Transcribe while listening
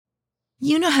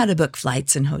You know how to book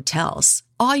flights and hotels.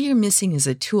 All you're missing is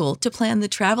a tool to plan the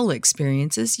travel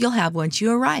experiences you'll have once you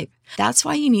arrive. That's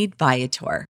why you need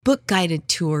Viator. Book guided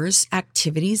tours,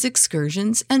 activities,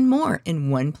 excursions, and more in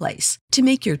one place to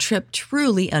make your trip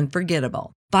truly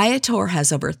unforgettable. Viator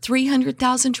has over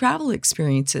 300,000 travel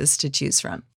experiences to choose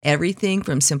from. Everything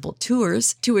from simple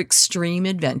tours to extreme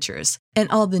adventures and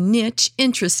all the niche,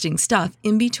 interesting stuff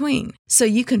in between. So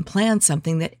you can plan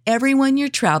something that everyone you're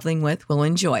traveling with will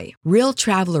enjoy. Real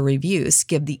traveler reviews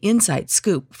give the inside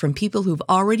scoop from people who've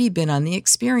already been on the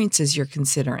experiences you're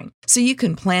considering. So you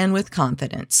can plan with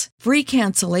confidence. Free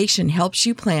cancellation helps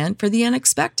you plan for the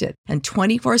unexpected. And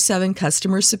 24/7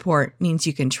 customer support means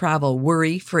you can travel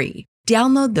worry-free.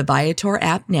 Download the Viator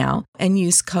app now and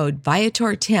use code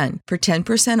Viator10 for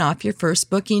 10% off your first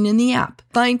booking in the app.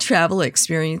 Find travel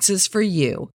experiences for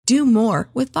you. Do more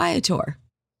with Viator.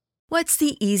 What's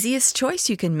the easiest choice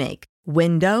you can make?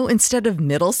 Window instead of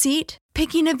middle seat?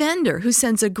 Picking a vendor who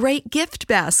sends a great gift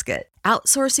basket?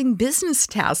 Outsourcing business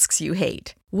tasks you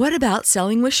hate? What about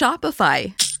selling with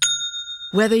Shopify?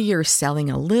 Whether you're selling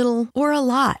a little or a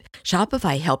lot,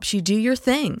 Shopify helps you do your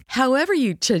thing, however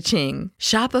you cha-ching.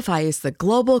 Shopify is the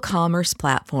global commerce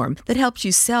platform that helps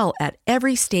you sell at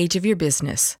every stage of your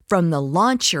business. From the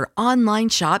launch your online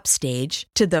shop stage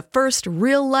to the first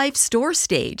real-life store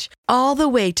stage, all the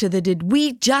way to the did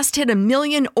we just hit a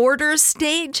million orders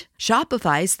stage?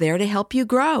 Shopify's there to help you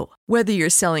grow. Whether you're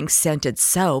selling scented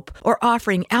soap or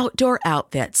offering outdoor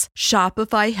outfits,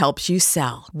 Shopify helps you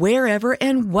sell. Wherever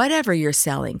and whatever you're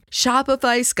selling,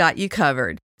 Shopify's got you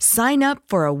covered. Sign up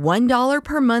for a $1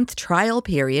 per month trial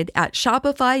period at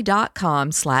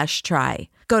shopify.com/try.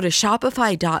 Go to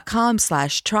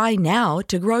shopify.com/try now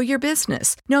to grow your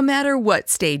business, no matter what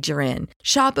stage you're in.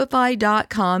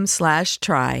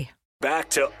 Shopify.com/try. Back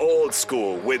to Old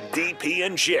School with DP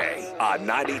and J on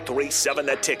 93.7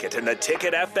 The Ticket and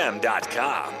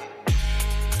theticketfm.com.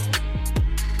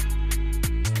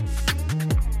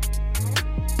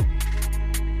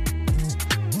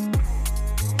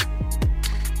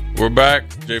 We're back.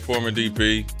 Jay Foreman,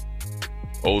 DP.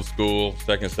 Old School,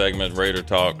 second segment, Raider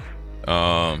Talk.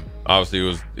 Obviously,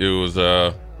 it was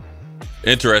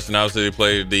interesting. Obviously, they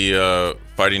played the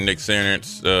Fighting Nick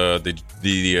Sanders,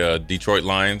 the Detroit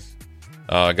Lions.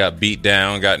 Got beat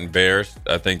down, got embarrassed.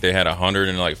 I think they had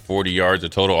 140 yards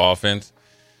of total offense,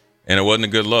 and it wasn't a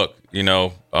good look, and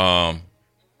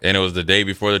it was the day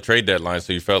before the trade deadline,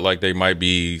 so you felt like they might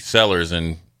be sellers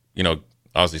and,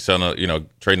 obviously selling,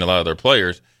 trading a lot of their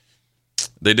players.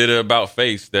 They did it about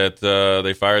face that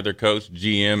they fired their coach,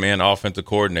 GM, and offensive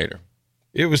coordinator.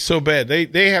 It was so bad.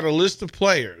 They had a list of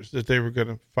players that they were going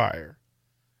to fire,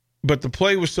 but the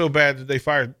play was so bad that they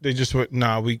fired. They just went,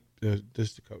 this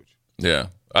is the coach. Yeah,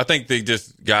 I think they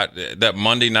just got that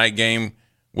Monday night game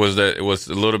was a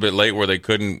little bit late where they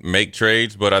couldn't make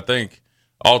trades, but I think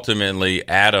ultimately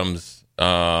Adams'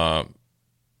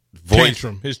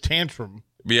 his tantrum.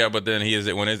 Yeah, but then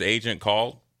when his agent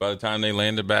called by the time they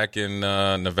landed back in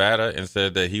Nevada and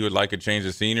said that he would like a change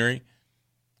of scenery,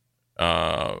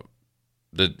 the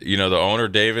owner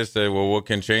Davis said, "Well, what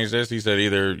can change this?" He said,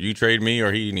 "Either you trade me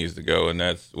or he needs to go," and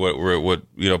that's what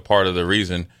part of the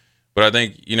reason. But I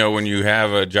think, when you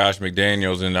have a Josh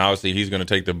McDaniels, and obviously he's going to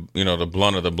take the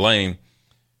blunt of the blame,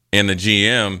 and the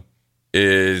GM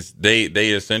is they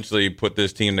essentially put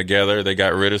this team together. They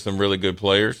got rid of some really good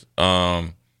players.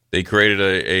 They created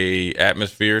a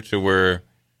atmosphere to where,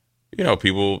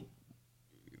 people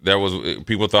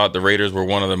thought the Raiders were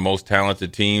one of the most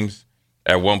talented teams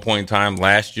at one point in time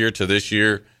last year to this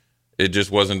year. It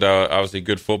just wasn't obviously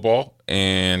good football,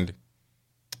 and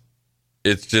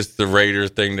it's just the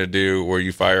Raiders thing to do where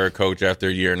you fire a coach after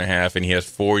a year and a half and he has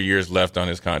 4 years left on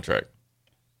his contract.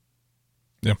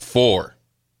 Yep. 4.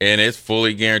 And it's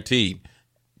fully guaranteed.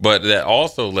 But that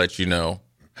also lets you know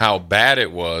how bad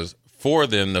it was for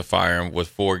them to fire him with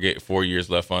 4 years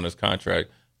left on his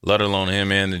contract, let alone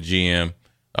him and the GM.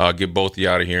 Get both of you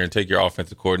out of here and take your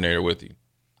offensive coordinator with you.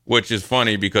 Which is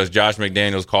funny because Josh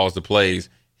McDaniels calls the plays.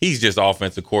 He's just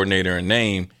offensive coordinator in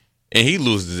name. And he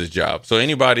loses his job. So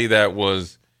anybody that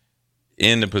was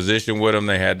in the position with him,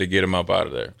 they had to get him up out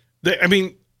of there. They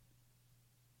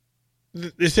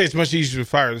say it's much easier to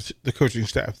fire the coaching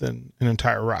staff than an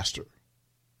entire roster.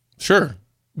 Sure.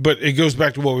 But it goes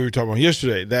back to what we were talking about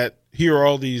yesterday, that here are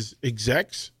all these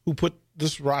execs who put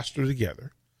this roster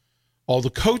together, all the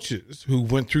coaches who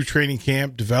went through training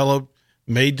camp, developed,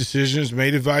 made decisions,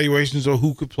 made evaluations of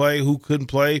who could play, who couldn't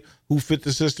play, who fit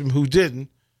the system, who didn't.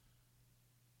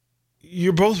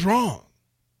 You're both wrong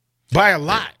by a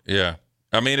lot. Yeah.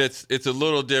 I mean, it's a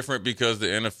little different because the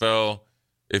NFL,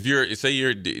 if you're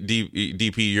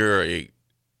DP, you're a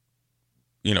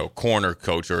corner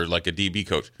coach or like a DB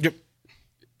coach. Yep.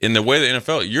 In the way the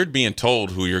NFL, you're being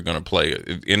told who you're going to play.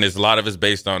 And a lot of it's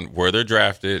based on where they're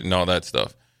drafted and all that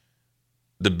stuff.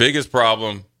 The biggest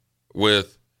problem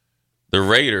with the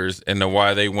Raiders and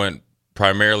why they went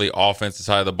primarily offensive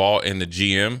side of the ball in the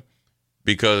GM,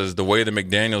 because the way the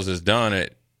McDaniels has done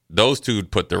it, those two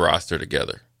put the roster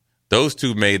together. Those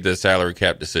two made the salary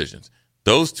cap decisions.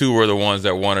 Those two were the ones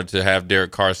that wanted to have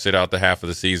Derek Carr sit out the half of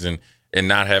the season and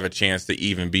not have a chance to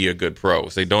even be a good pro.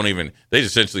 So they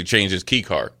essentially changed his key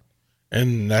card.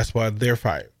 And that's why they're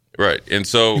fired. Right. And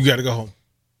so you got to go home.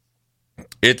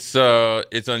 It's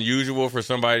unusual for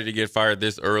somebody to get fired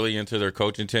this early into their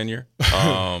coaching tenure.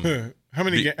 How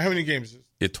many games is it?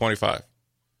 It's 25.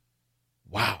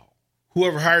 Wow.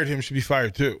 Whoever hired him should be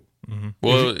fired too. Mm-hmm.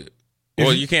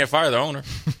 Well, you can't fire the owner.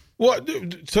 Well,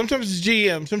 sometimes it's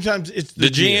GM. Sometimes it's the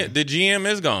GM. The GM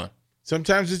is gone.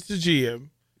 Sometimes it's the GM.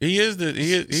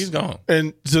 He's gone.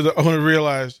 And so the owner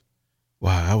realized,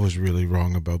 wow, I was really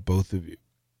wrong about both of you.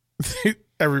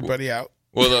 Everybody out.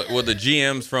 Well, the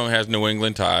GM's has New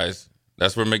England ties.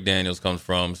 That's where McDaniels comes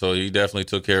from. So he definitely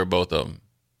took care of both of them.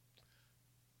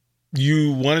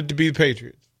 You wanted to be the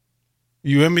Patriots.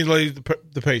 You emulated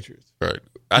the Patriots. Right.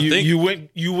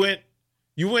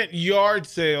 You went yard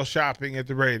sale shopping at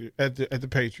the Raiders at the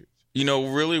Patriots.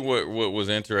 Really what was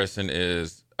interesting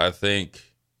is I think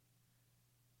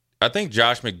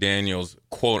Josh McDaniels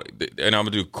quote, and I'm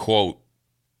gonna do quote,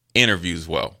 interviews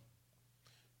well.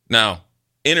 Now,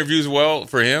 interviews well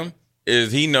for him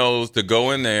is he knows to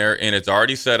go in there and it's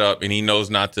already set up, and he knows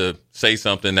not to say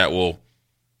something that will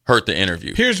hurt the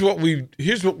interview. Here's what we've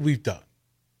done.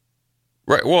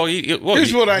 Right. Well,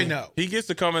 here's what I know. He gets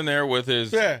to come in there with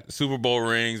his Super Bowl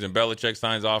rings, and Belichick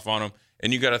signs off on him.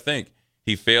 And you got to think,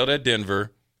 he failed at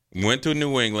Denver, went to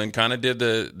New England, kind of did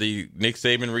the Nick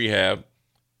Saban rehab.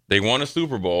 They won a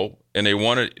Super Bowl, and they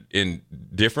won it in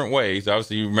different ways.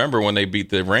 Obviously, you remember when they beat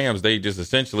the Rams, they just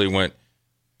essentially went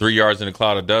 3 yards in a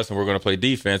cloud of dust, and we're going to play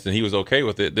defense, and he was okay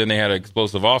with it. Then they had an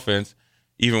explosive offense,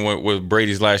 even with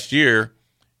Brady's last year.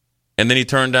 And then he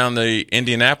turned down the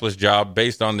Indianapolis job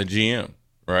based on the GM,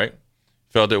 right?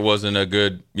 Felt it wasn't a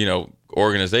good,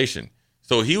 organization.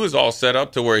 So he was all set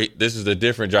up to where this is a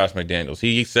different Josh McDaniels.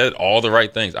 He said all the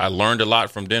right things. I learned a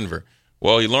lot from Denver.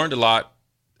 Well, he learned a lot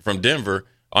from Denver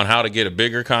on how to get a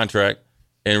bigger contract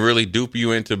and really dupe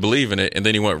you into believing it. And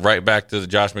then he went right back to the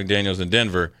Josh McDaniels in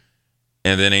Denver.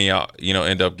 And then he,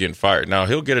 end up getting fired. Now,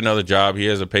 he'll get another job. He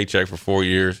has a paycheck for 4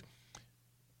 years.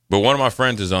 But one of my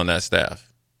friends is on that staff.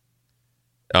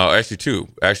 Actually, two.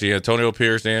 Actually, Antonio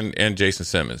Pierce and Jason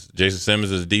Simmons. Jason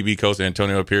Simmons is a DB coach, and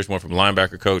Antonio Pierce went from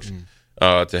linebacker coach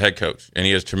to head coach. And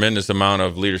he has tremendous amount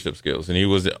of leadership skills. And he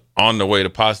was on the way to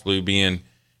possibly being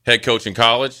head coach in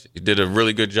college. He did a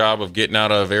really good job of getting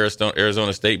out of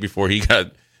Arizona State before he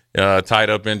got tied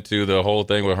up into the whole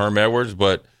thing with Herm Edwards.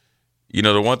 But,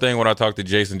 the one thing when I talked to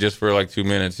Jason just for like 2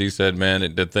 minutes, he said,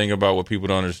 man, the thing about what people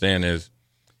don't understand is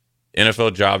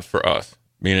NFL jobs for us,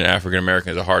 meaning African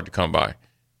Americans, are hard to come by.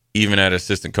 Even at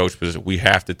assistant coach position, we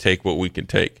have to take what we can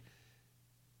take.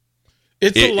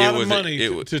 It's a lot of money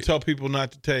to tell people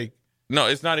not to take. No,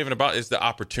 it's not even about. It's the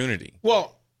opportunity.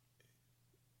 Well,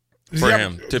 for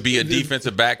him to be a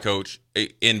defensive back coach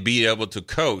and be able to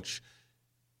coach,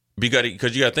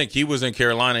 because you got to think he was in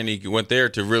Carolina and he went there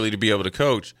to be able to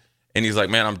coach, and he's like,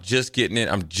 man, I'm just getting in.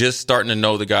 I'm just starting to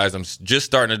know the guys. I'm just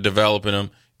starting to develop in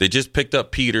them. They just picked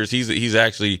up Peters. He's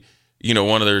actually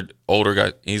one of their older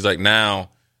guys. He's like now.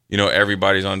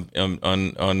 Everybody's on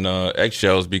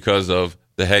eggshells because of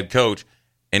the head coach.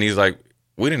 And he's like,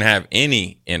 we didn't have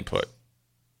any input.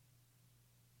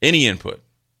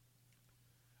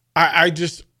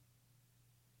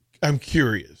 I'm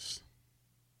curious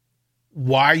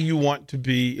why you want to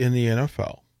be in the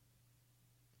NFL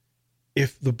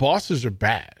if the bosses are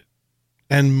bad,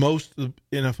 and most of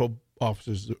the NFL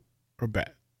officers are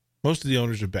bad. Most of the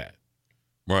owners are bad.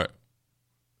 Right.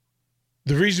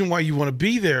 The reason why you want to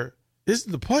be there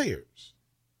isn't the players,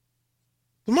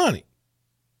 the money.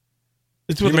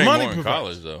 It's what the money provides.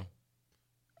 College, though.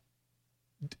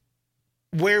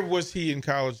 Where was he in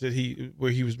college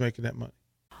where he was making that money?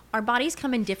 Our bodies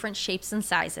come in different shapes and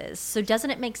sizes, so doesn't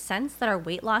it make sense that our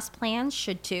weight loss plans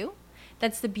should too?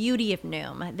 That's the beauty of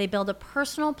Noom. They build a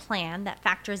personal plan that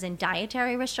factors in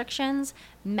dietary restrictions,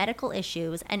 medical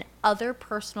issues, and other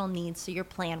personal needs so your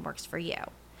plan works for you.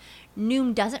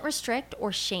 Noom doesn't restrict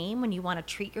or shame when you want to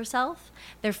treat yourself.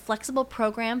 Their flexible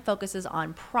program focuses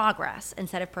on progress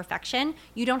instead of perfection.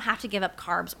 You don't have to give up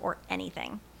carbs or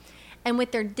anything. And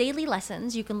with their daily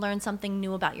lessons, you can learn something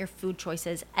new about your food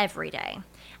choices every day.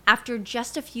 After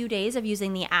just a few days of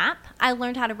using the app, I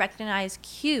learned how to recognize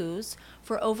cues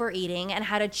for overeating and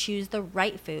how to choose the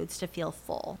right foods to feel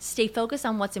full. Stay focused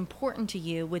on what's important to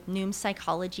you with Noom's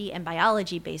psychology and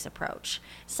biology-based approach.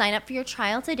 Sign up for your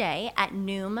trial today at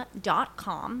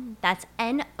Noom.com. That's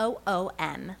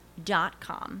Noom.com.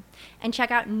 And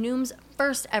check out Noom's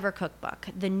first ever cookbook,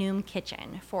 The Noom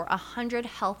Kitchen, for 100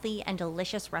 healthy and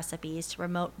delicious recipes to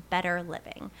promote better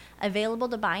living. Available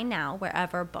to buy now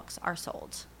wherever books are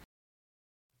sold.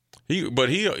 He's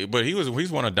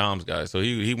one of Dom's guys. So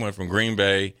he went from Green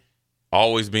Bay,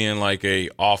 always being like a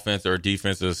offense or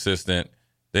defensive assistant.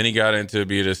 Then he got into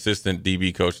be an assistant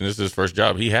DB coach, and this is his first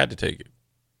job. He had to take it.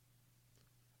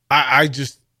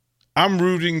 I'm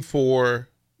rooting for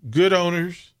good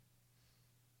owners,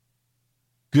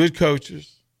 good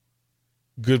coaches,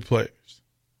 good players.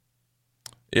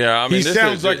 Yeah, I mean, he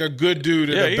sounds like a good dude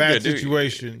in a bad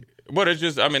situation. But it's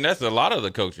just, I mean, that's a lot of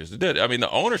the coaches. I mean,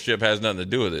 the ownership has nothing to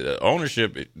do with it. The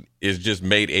ownership is just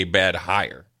made a bad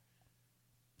hire.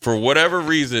 For whatever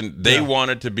reason, they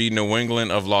wanted to be New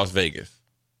England of Las Vegas.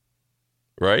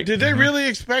 Right? Did they really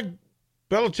expect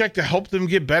Belichick to help them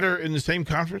get better in the same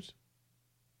conference?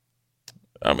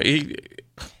 I mean,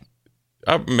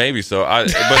 maybe so. I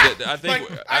think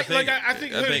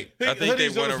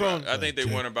they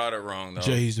went about it wrong, though.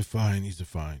 Jay, he's a fine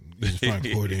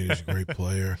coordinator. He's a great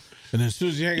player. And then as soon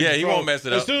as he won't mess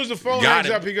it up. As soon as the phone hangs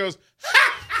up, he goes.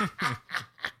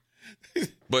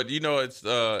 But it's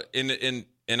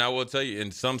and I will tell you,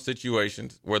 in some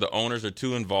situations where the owners are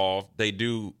too involved, they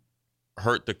do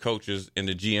hurt the coaches and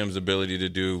the GM's ability to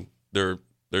do their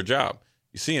job.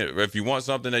 You see it. If you want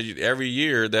something that every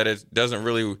year that it doesn't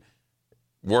really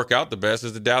work out the best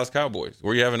is the Dallas Cowboys,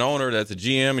 where you have an owner that's a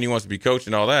GM and he wants to be coach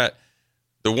and all that.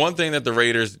 The one thing that the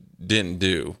Raiders didn't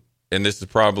do, and this is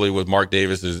probably what Mark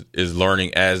Davis is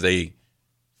learning as a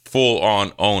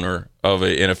full-on owner of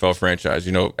an NFL franchise,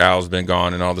 Al's been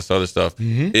gone and all this other stuff,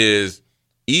 is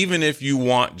even if you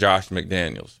want Josh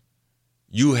McDaniels,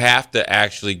 you have to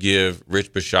actually give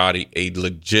Rich Bisciotti a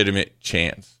legitimate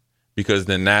chance, because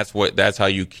then that's how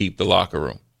you keep the locker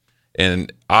room.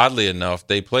 And oddly enough,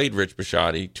 they played Rich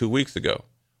Bisciotti 2 weeks ago.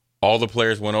 All the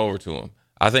players went over to him.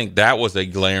 I think that was a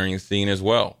glaring scene as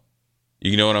well.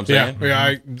 You know what I'm saying?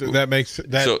 Yeah,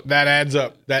 that adds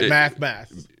up. That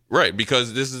math. Right,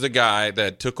 because this is a guy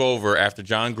that took over after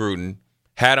John Gruden,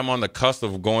 had him on the cusp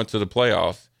of going to the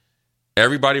playoffs.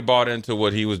 Everybody bought into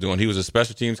what he was doing. He was a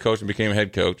special teams coach and became a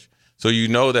head coach. So you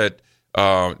know that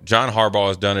John Harbaugh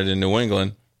has done it in New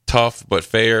England. Tough but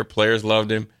fair. Players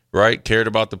loved him, right? Cared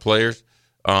about the players,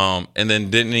 and then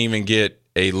didn't even get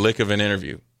a lick of an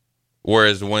interview.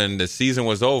 Whereas when the season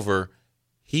was over,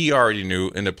 he already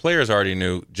knew, and the players already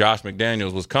knew, Josh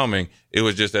McDaniels was coming. It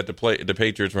was just that the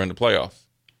Patriots were in the playoffs.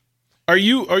 Are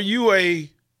you a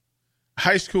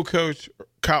high school coach,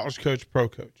 college coach, pro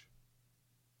coach?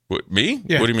 What, me?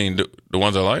 Yeah. What do you mean? The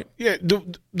ones I like? Yeah,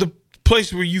 the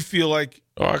place where you feel like,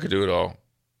 I could do it all,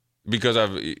 because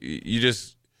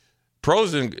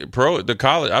pros the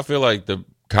college. I feel like the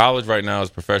college right now is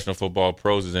professional football.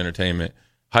 Pros is entertainment.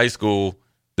 High school,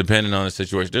 depending on the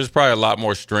situation, there's probably a lot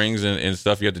more strings and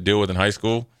stuff you have to deal with in high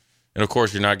school, and of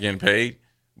course you're not getting paid,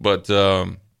 but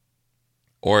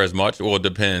or as much. Well, it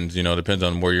depends. Depends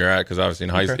on where you're at, because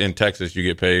obviously in Texas you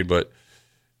get paid, but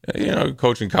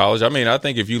coaching college. I mean, I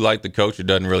think if you like the coach, it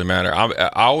doesn't really matter. I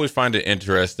always find it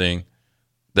interesting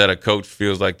that a coach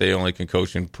feels like they only can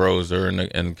coach in pros or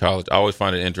in college. I always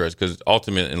find it interesting, because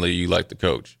ultimately you like the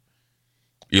coach.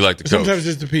 You like the coach. Sometimes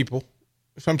it's the people.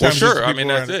 Sometimes well, sure. I mean,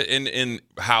 that's it. In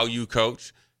how you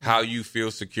coach, how you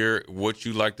feel secure, what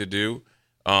you like to do.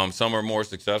 Some are more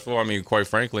successful. I mean, quite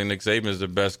frankly, Nick Saban is the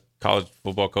best college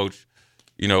football coach,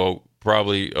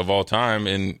 probably of all time.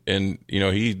 And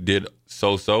he did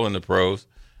so in the pros.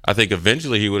 I think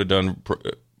eventually he would have done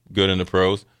good in the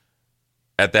pros.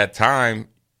 At that time,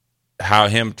 how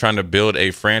him trying to build a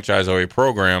franchise or a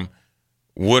program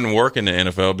wouldn't work in the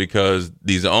NFL, because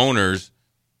these owners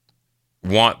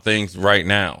want things right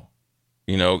now,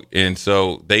 and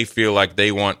so they feel like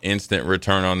they want instant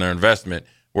return on their investment,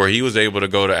 where he was able to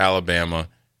go to Alabama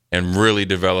and really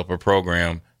develop a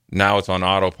program. Now it's on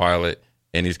autopilot,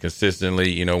 and he's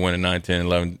consistently, winning 9, 10,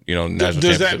 11, national championships.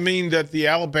 Does that mean that the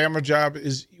Alabama job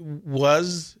is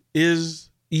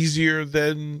easier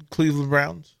than Cleveland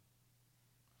Browns?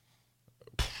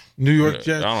 New York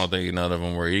Jets? I don't think none of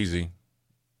them were easy.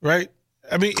 Right?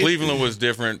 I mean, Cleveland was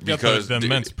different because the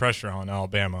immense pressure on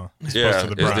Alabama. Yeah, To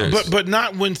the Browns. but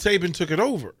not when Saban took it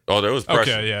over. Oh, there was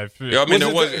pressure. Okay, yeah. I mean,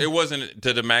 it wasn't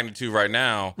to the magnitude right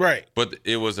now, Right. But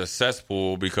it was a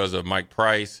cesspool because of Mike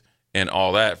Price and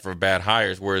all that for bad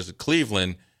hires. Whereas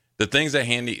Cleveland, the things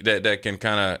that can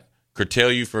kind of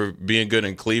curtail you for being good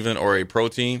in Cleveland or a pro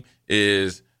team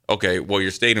is, okay, well,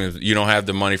 your stadium, you don't have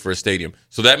the money for a stadium.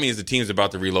 So that means the team's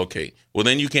about to relocate. Well,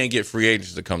 then you can't get free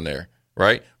agents to come there,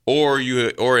 right? Or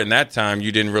in that time,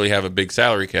 you didn't really have a big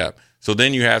salary cap. So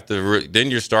then you have to,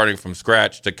 then you're starting from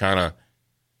scratch to kind of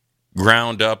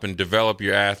ground up and develop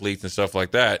your athletes and stuff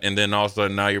like that. And then also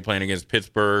now you're playing against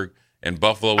Pittsburgh and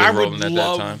Buffalo was rolling at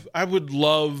that time. I would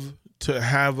love to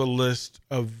have a list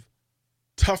of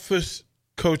toughest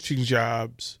coaching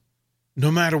jobs,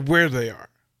 no matter where they are.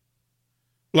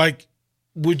 Like,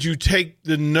 would you take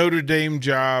the Notre Dame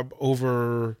job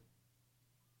over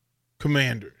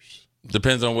Commanders?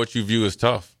 Depends on what you view as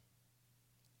tough.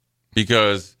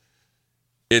 Because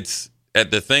it's at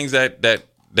the things that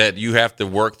you have to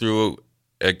work through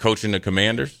at coaching the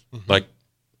Commanders, like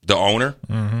the owner,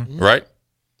 right?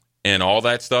 And all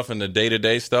that stuff and the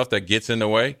day-to-day stuff that gets in the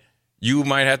way. You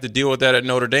might have to deal with that at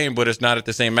Notre Dame, but it's not at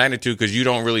the same magnitude because you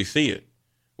don't really see it.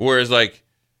 Whereas, like,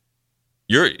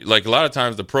 you're like a lot of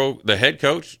times the head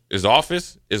coach, his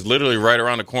office is literally right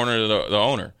around the corner of the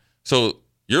owner. So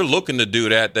you're looking to do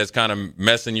that. That's kind of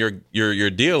messing your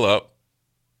deal up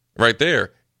right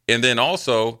there. And then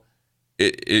also,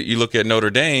 you look at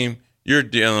Notre Dame, you're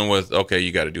dealing with, okay,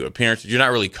 you got to do appearances. You're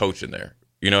not really coaching there.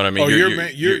 You know what I mean? Oh,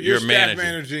 you're staff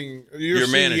managing. You're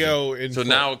CEO. Managing. So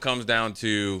now it comes down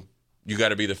to you got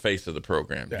to be the face of the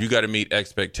program. Yeah. You got to meet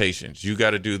expectations. You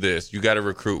got to do this. You got to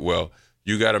recruit well.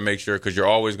 You got to make sure, because you're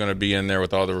always going to be in there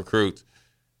with all the recruits.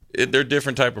 They're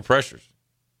different type of pressures.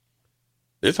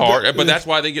 It's hard, but that's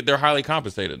why they're highly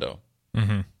compensated, though.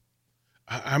 Mm-hmm.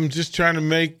 I'm just trying to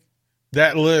make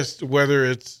that list, whether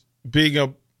it's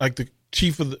being like the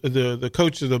chief of the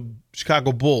coach of the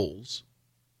Chicago Bulls,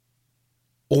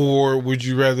 or would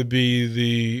you rather be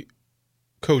the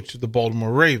coach of the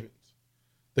Baltimore Ravens?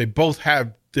 They both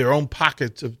have their own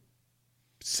pockets of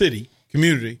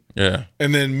community, and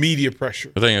then media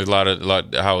pressure. I think it's a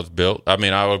lot how it's built. I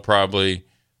mean, I would probably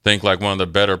think like one of the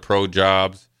better pro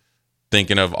jobs,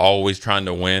 thinking of always trying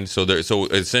to win. So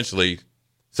essentially,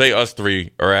 say us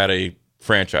three are at a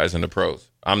franchise in the pros.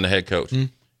 I'm the head coach.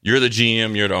 Mm-hmm. You're the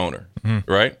GM. You're the owner,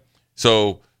 right?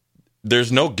 So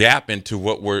there's no gap into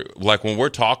what we're like when we're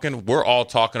talking. We're all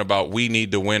talking about we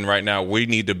need to win right now. We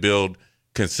need to build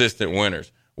consistent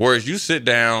winners. Whereas you sit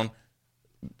down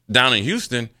in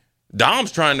Houston,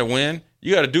 Dom's trying to win.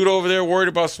 You got a dude over there worried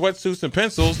about sweatsuits and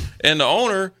pencils, and the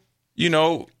owner,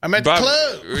 I'm at the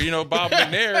club. Bob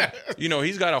McNair,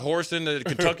 he's got a horse in the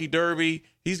Kentucky Derby.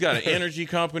 He's got an energy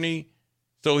company.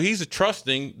 So he's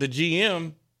trusting the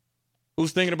GM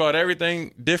who's thinking about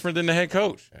everything different than the head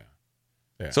coach.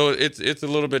 Yeah. So it's a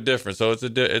little bit different. So it's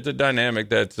a dynamic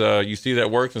that you see that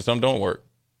works and some don't work.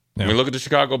 Yeah. I mean, look at the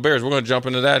Chicago Bears. We're going to jump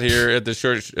into that here at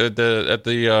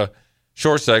the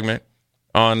short segment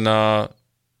on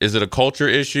is it a culture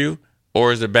issue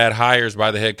or is it bad hires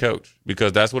by the head coach?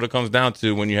 Because that's what it comes down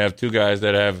to when you have two guys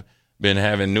that have been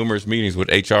having numerous meetings with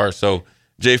HR. So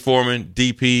Jay Foreman,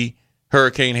 DP,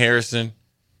 Hurricane Harrison.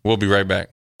 We'll be right back.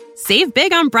 Save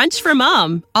big on brunch for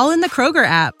mom, all in the Kroger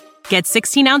app. Get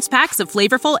 16-ounce packs of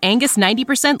flavorful Angus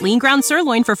 90% lean ground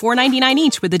sirloin for $4.99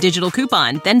 each with a digital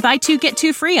coupon. Then buy 2, get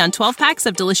 2 free on 12 packs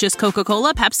of delicious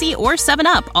Coca-Cola, Pepsi, or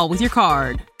 7-Up, all with your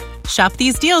card. Shop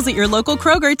these deals at your local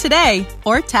Kroger today,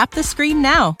 or tap the screen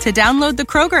now to download the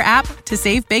Kroger app to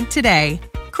save big today.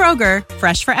 Kroger,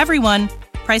 fresh for everyone.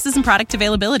 Prices and product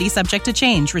availability subject to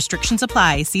change. Restrictions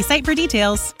apply. See site for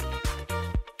details.